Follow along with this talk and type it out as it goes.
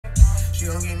She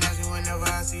gon' get nasty whenever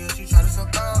I see her. She try to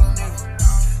suck all them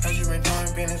niggas. As you been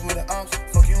doing business with the ops.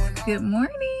 Fuck you and Good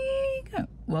morning.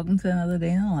 Welcome to another day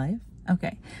in the life.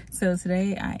 Okay, so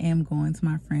today I am going to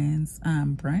my friend's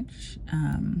brunch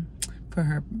for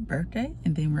her birthday,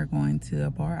 and then we're going to a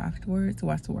bar afterwards to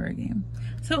watch the Warrior game.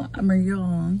 So I'm bringing you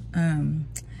along. I'm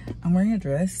wearing a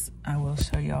dress. I will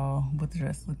show y'all what the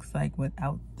dress looks like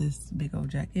without this big old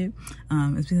jacket.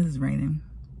 It's because it's raining.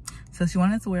 So she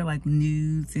wanted to wear like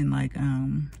nudes and like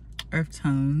earth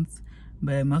tones,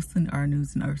 but most of our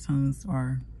nudes and earth tones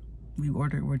we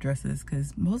ordered were dresses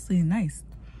because mostly nice.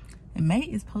 And May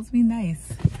is supposed to be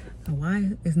nice. So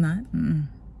why it's not? I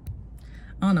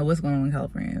don't know what's going on in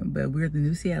California, but we're the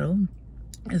new Seattle.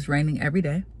 It's raining every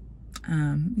day.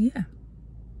 Yeah.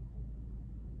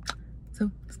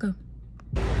 So let's go.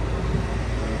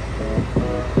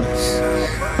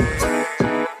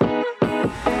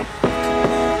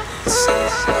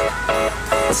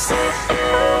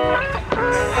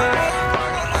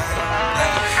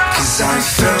 Cause I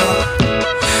feel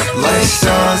like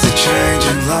stars are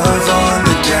changing, love on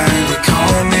the daily.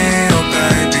 Call me, oh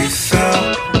baby, Phil.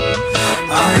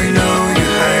 I know you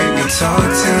hate me, talk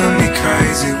to me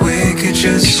crazy. We could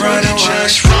just run away.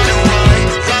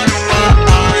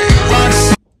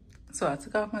 So I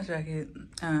took off my jacket.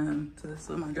 So this is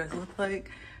what my dress looks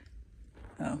like.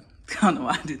 Oh, I don't know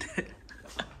why I did that.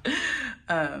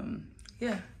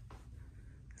 Yeah,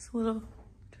 it's a little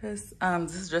dress.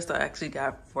 This is a dress I actually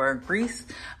got for Greece,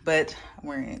 but I'm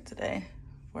wearing it today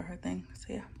for her thing.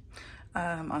 So yeah,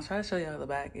 I'll try to show y'all the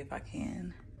back if I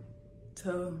can.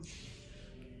 So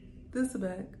this is the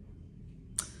back.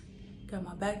 Got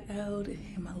my back out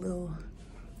and my little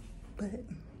butt,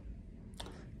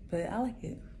 but I like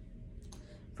it.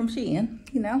 From Shein,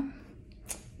 you know,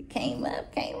 it came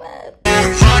up.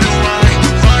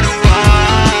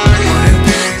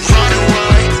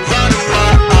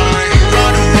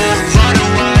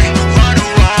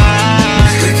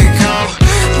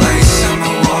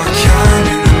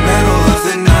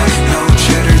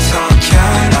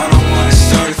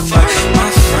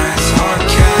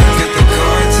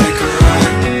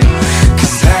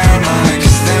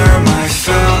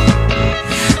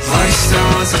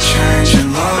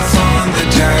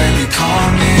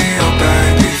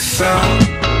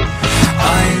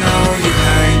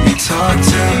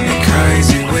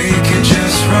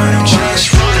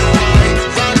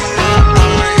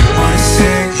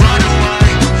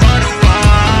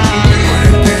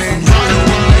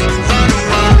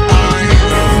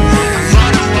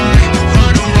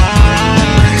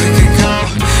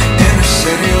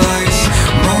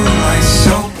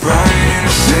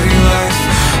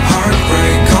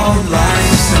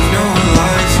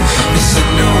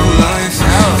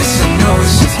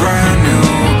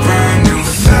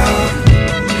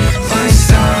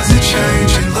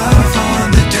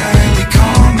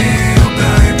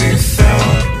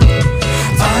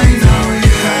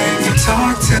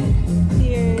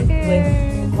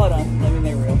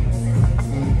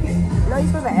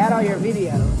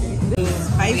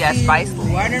 We got spiced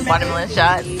watermelon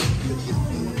shots.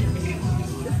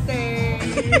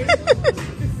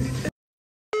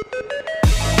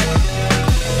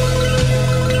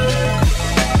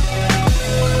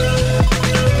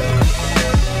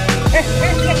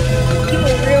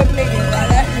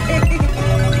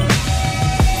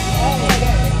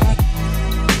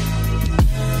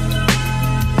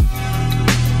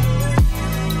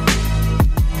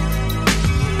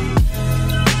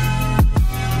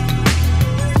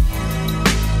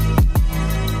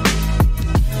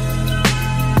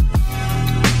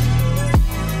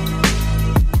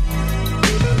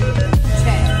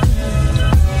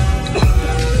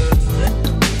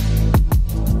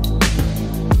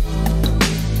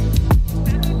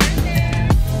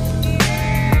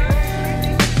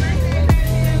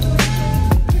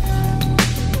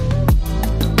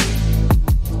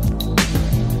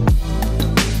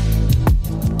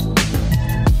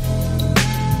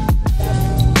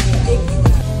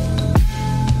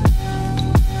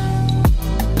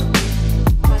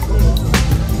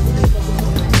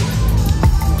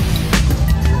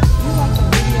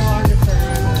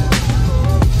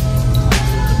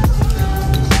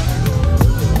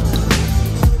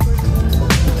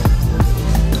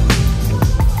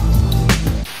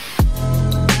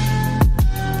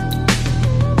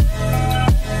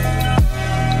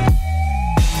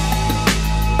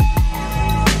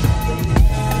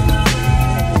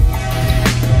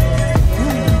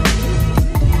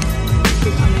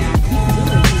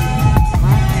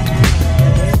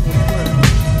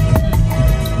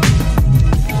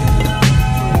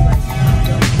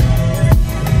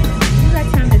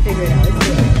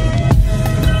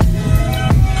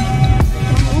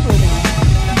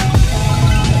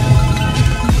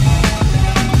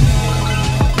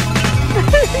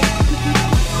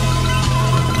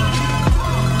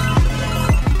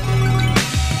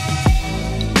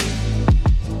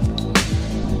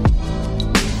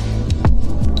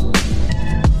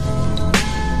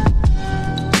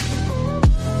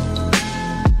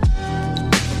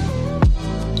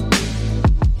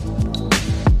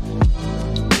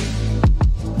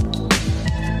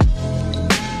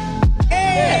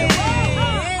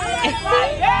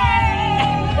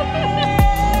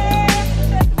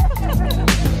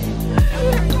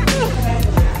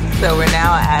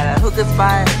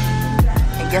 spot,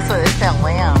 and guess what? It's that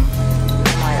lamb.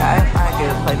 I'm like, I find a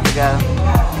good place to go.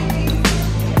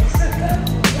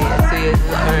 Yeah, so you just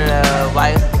ordered a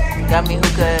white gummy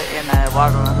hookah and a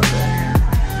watermelon hookah.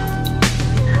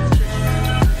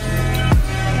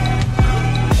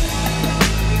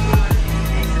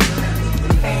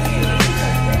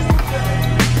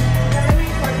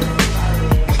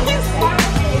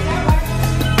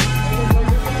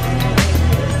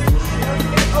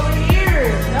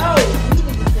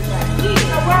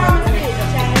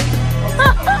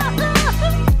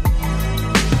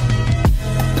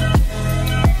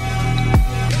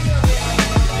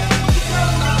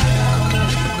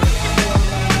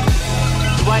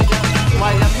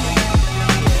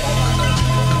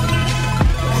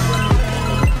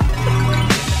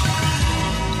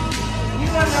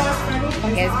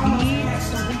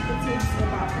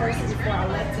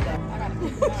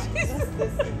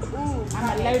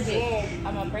 I'm allergic.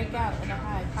 I'm gonna break out in a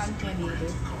high cotton candy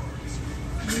eater.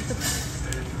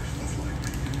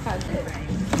 Content.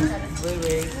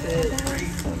 Very good.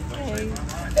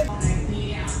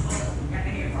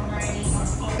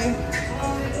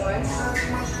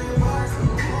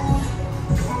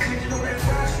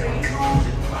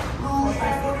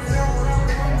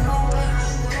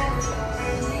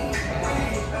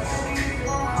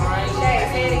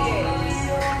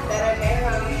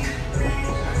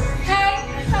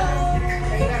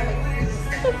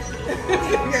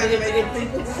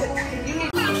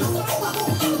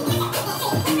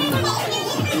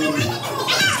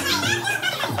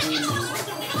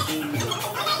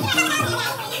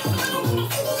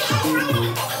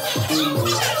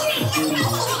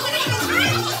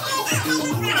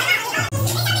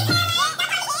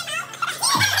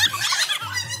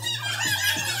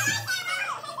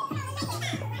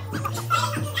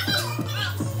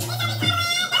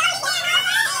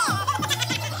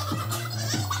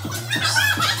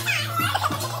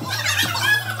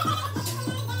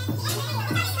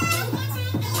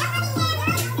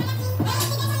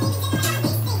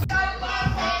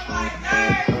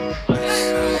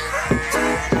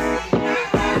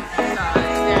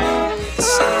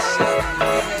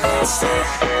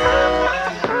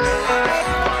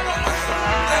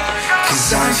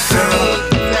 Cause I felt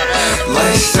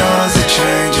lifestyles are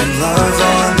changing, love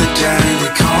on the daily.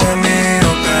 Call me,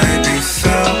 oh baby,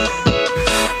 felt.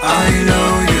 I know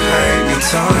you hate me,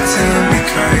 talk to me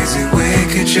crazy. We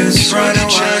could just run away,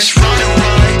 just run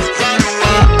away, run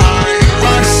away.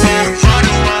 Wanna sing, run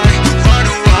away, run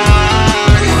away.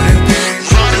 Wanna be,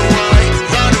 run away,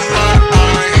 run away,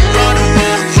 run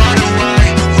away, run away,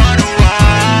 run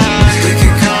away. We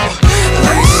can go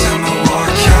late summer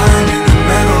walk out in the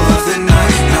middle of the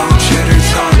night. No chitter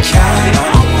talk cat, I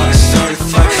don't wanna start a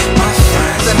fight. My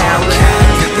friends all can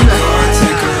get the car,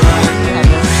 take a ride.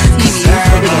 Cause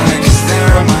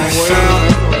they're my felt.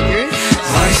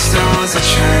 Lifestyles are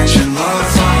changing,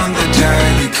 love on the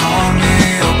daily. Call me,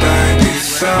 oh baby,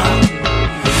 felt.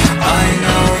 I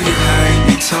know you hate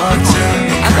me, talk to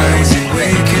me crazy. We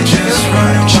can just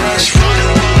run away, just run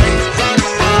away, run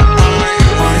away.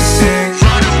 Wanna sing,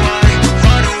 run away,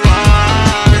 run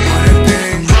away. Wanna be,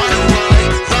 run away,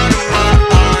 run away.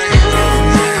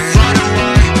 Run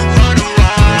away, run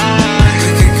away. We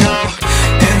can go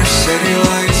inner city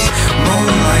lights,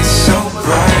 moonlight so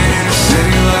bright. Inner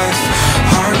city life,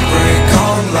 heartbreak,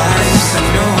 all life. It's a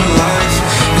new life,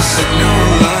 it's a new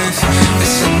life.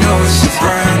 It's a new, it's a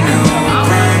brand new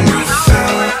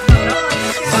feel.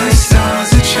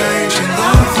 Lifestyles are changing,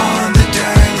 love on the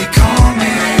daily. Call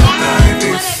me, oh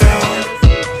baby, feel.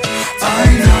 I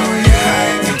know you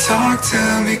hate me, talk to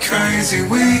me crazy.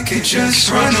 We could just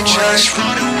run away, just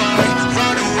run away,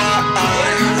 run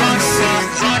away. Wanna sing,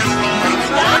 run away,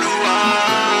 run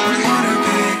away. Wanna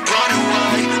be, run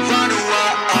away, run away,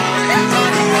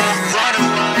 run away, run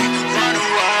away, run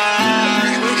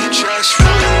away. We could just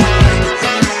run away,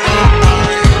 run away.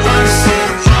 Wanna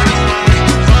sing, run away,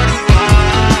 run away.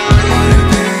 Wanna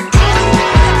be, run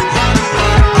away, run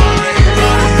away,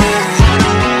 run away, run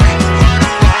away, run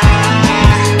away.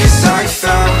 'Cause I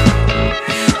felt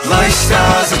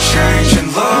lifestyles are changing,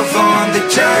 love on the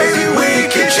daily. We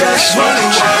could just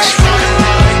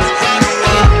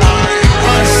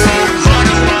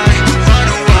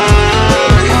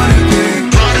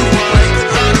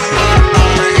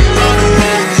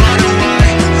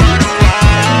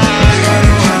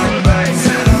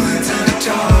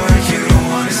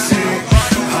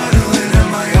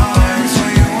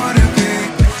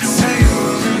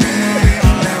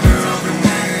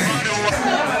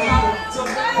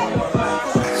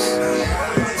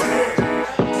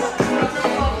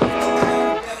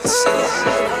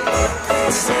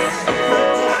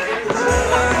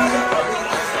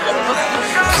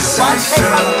I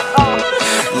feel.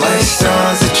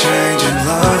 Lifestyles are changing,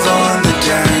 love on the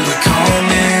daily. Call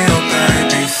me, oh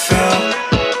baby, Phil.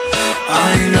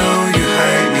 I know you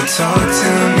hate me, talk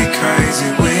to me crazy.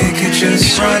 We could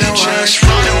just run away,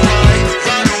 run away,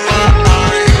 run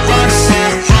away. Wanna see,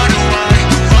 run away,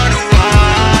 run away.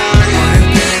 Wanna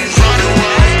be, run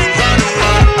away, run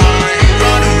away,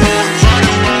 run away, run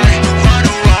away, run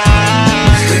away.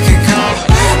 We can go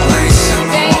lace in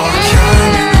the wall,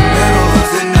 cat in the middle of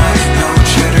the night. No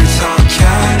chitter talk,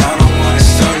 cat. I don't wanna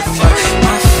start a fight.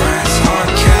 My friends hard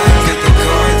cat, get the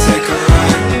car, take a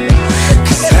ride.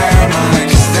 Cause they're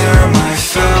my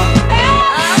Phil.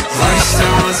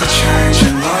 Lifestyles are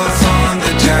changing, love on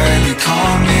the daily.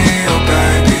 Call me, oh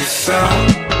baby, Phil.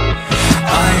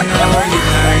 I know you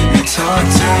hate me, talk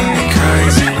to me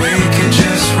crazy. We can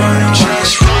just run away,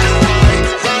 just run away,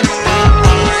 run away.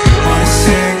 Wanna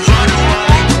sing, run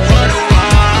away, run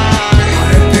away.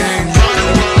 Wanna be, run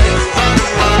away, run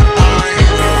away,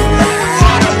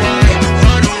 run away,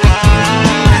 run away.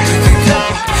 We can go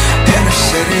inner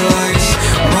city lights,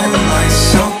 moonlight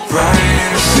so bright.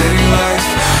 Inner city life,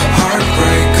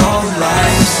 heartbreak, all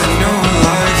life. It's a new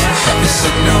life, it's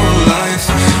a new life.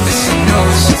 It's a new,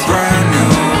 it's a brand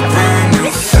new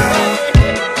feel.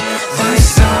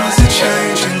 Lifestyles are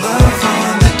changing, love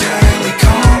on the daily.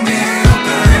 Call me, oh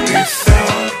baby,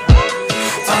 Phil.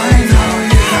 I know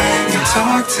you hate me,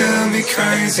 talk to me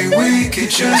crazy. We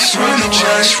could just run away,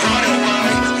 just run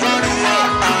away, run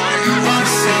away. Wanna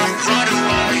see, run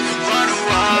away, run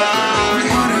away.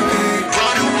 Wanna be,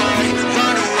 run away,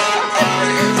 run away,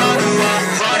 run away,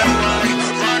 run away,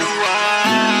 run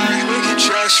away. We could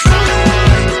just run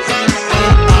away, run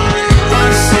away.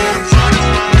 Wanna see, run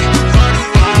away, run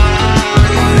away.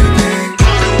 Wanna be,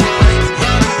 run away,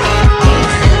 run away,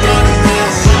 run away,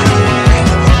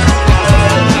 run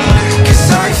away. Cause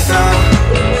I found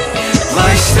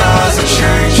lifestyles are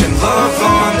changing, love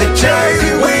on the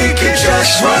daily. We could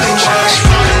just run away, just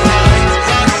run away,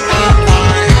 run away.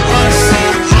 Wanna see,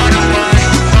 run away,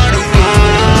 run away.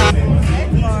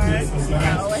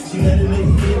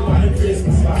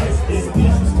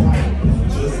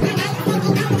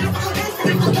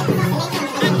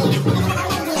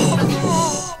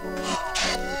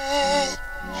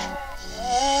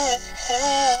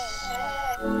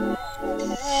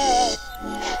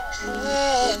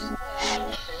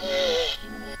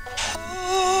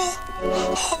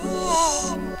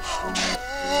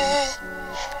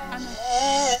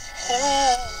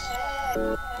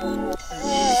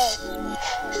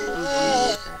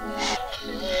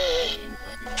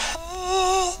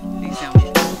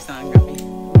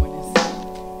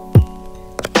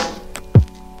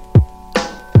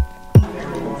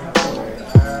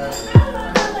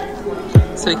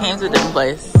 So we came to a different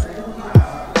place.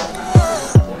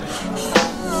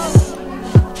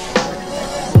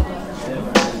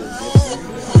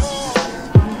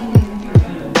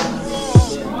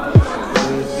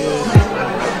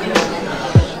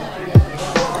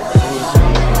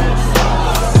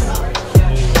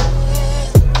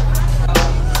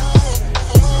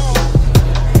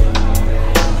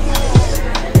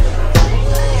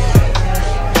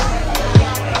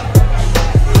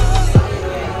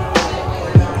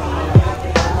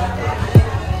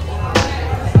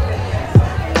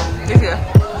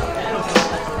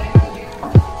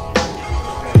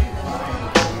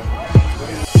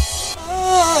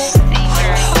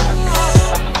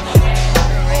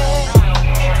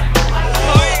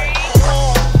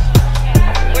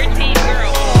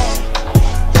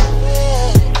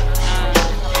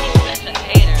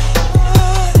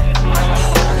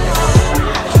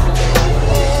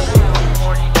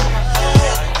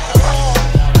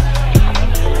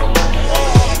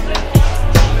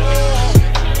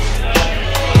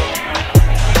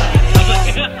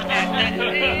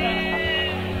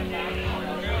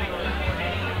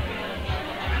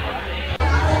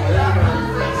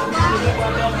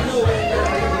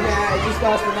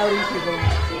 starts to know these people.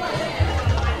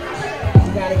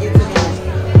 You gotta get to these.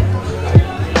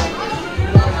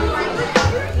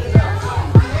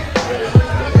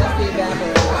 That's the example.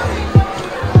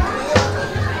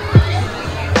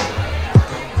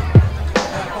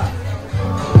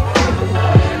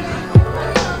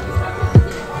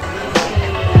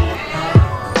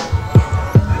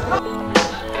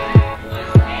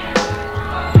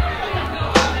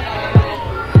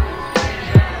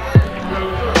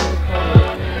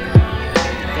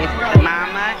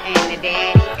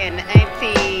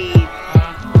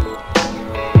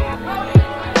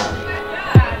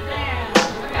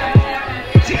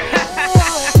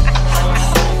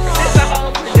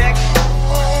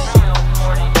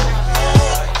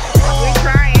 We're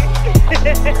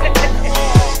trying.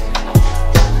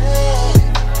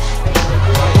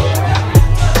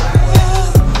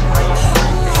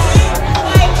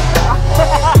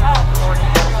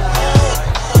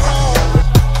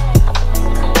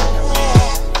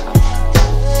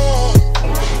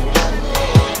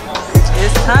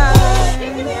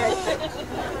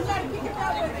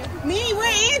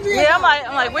 Yeah, I'm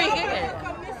like, where you getting it?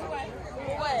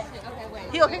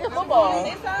 He gonna kick the football.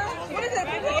 What is it?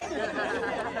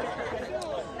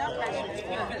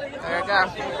 There you go.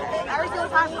 Every single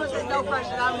time someone says no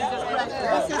pressure, I'm just pressure.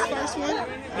 That's his first one?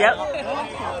 Yep.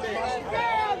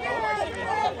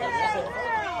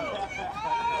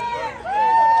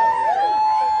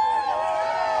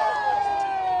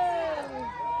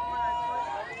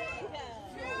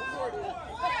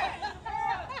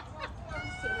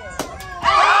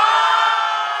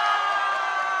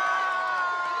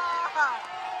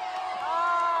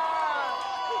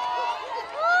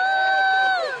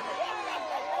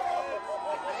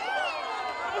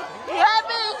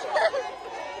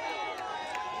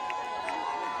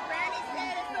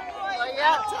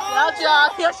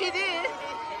 Yeah, she did.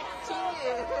 She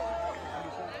did.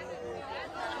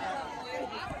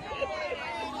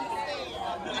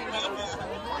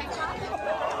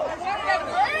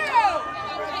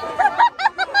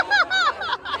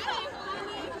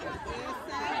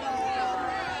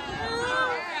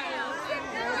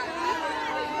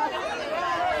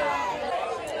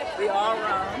 We all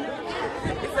wrong.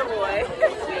 It's a boy.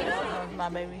 My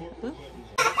baby.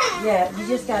 Yeah, you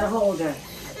just gotta hold her.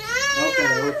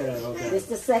 Okay. It's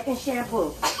the second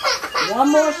shampoo. One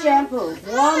more shampoo.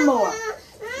 One more.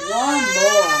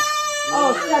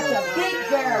 Oh, such a big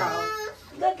girl.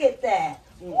 Look at that.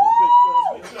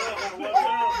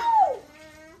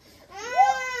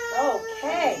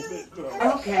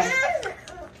 Okay.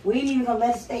 We ain't even gonna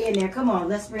let it stay in there. Come on,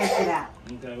 let's rinse it out.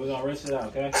 Okay, we're gonna rinse it out,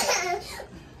 okay?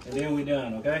 And then we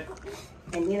done, okay?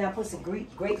 And then I put some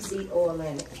grapeseed oil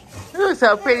in it. You look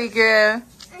so pretty, girl.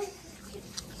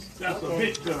 That's a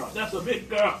big girl. That's a big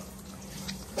girl.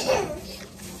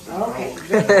 Okay,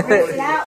 rinse it out.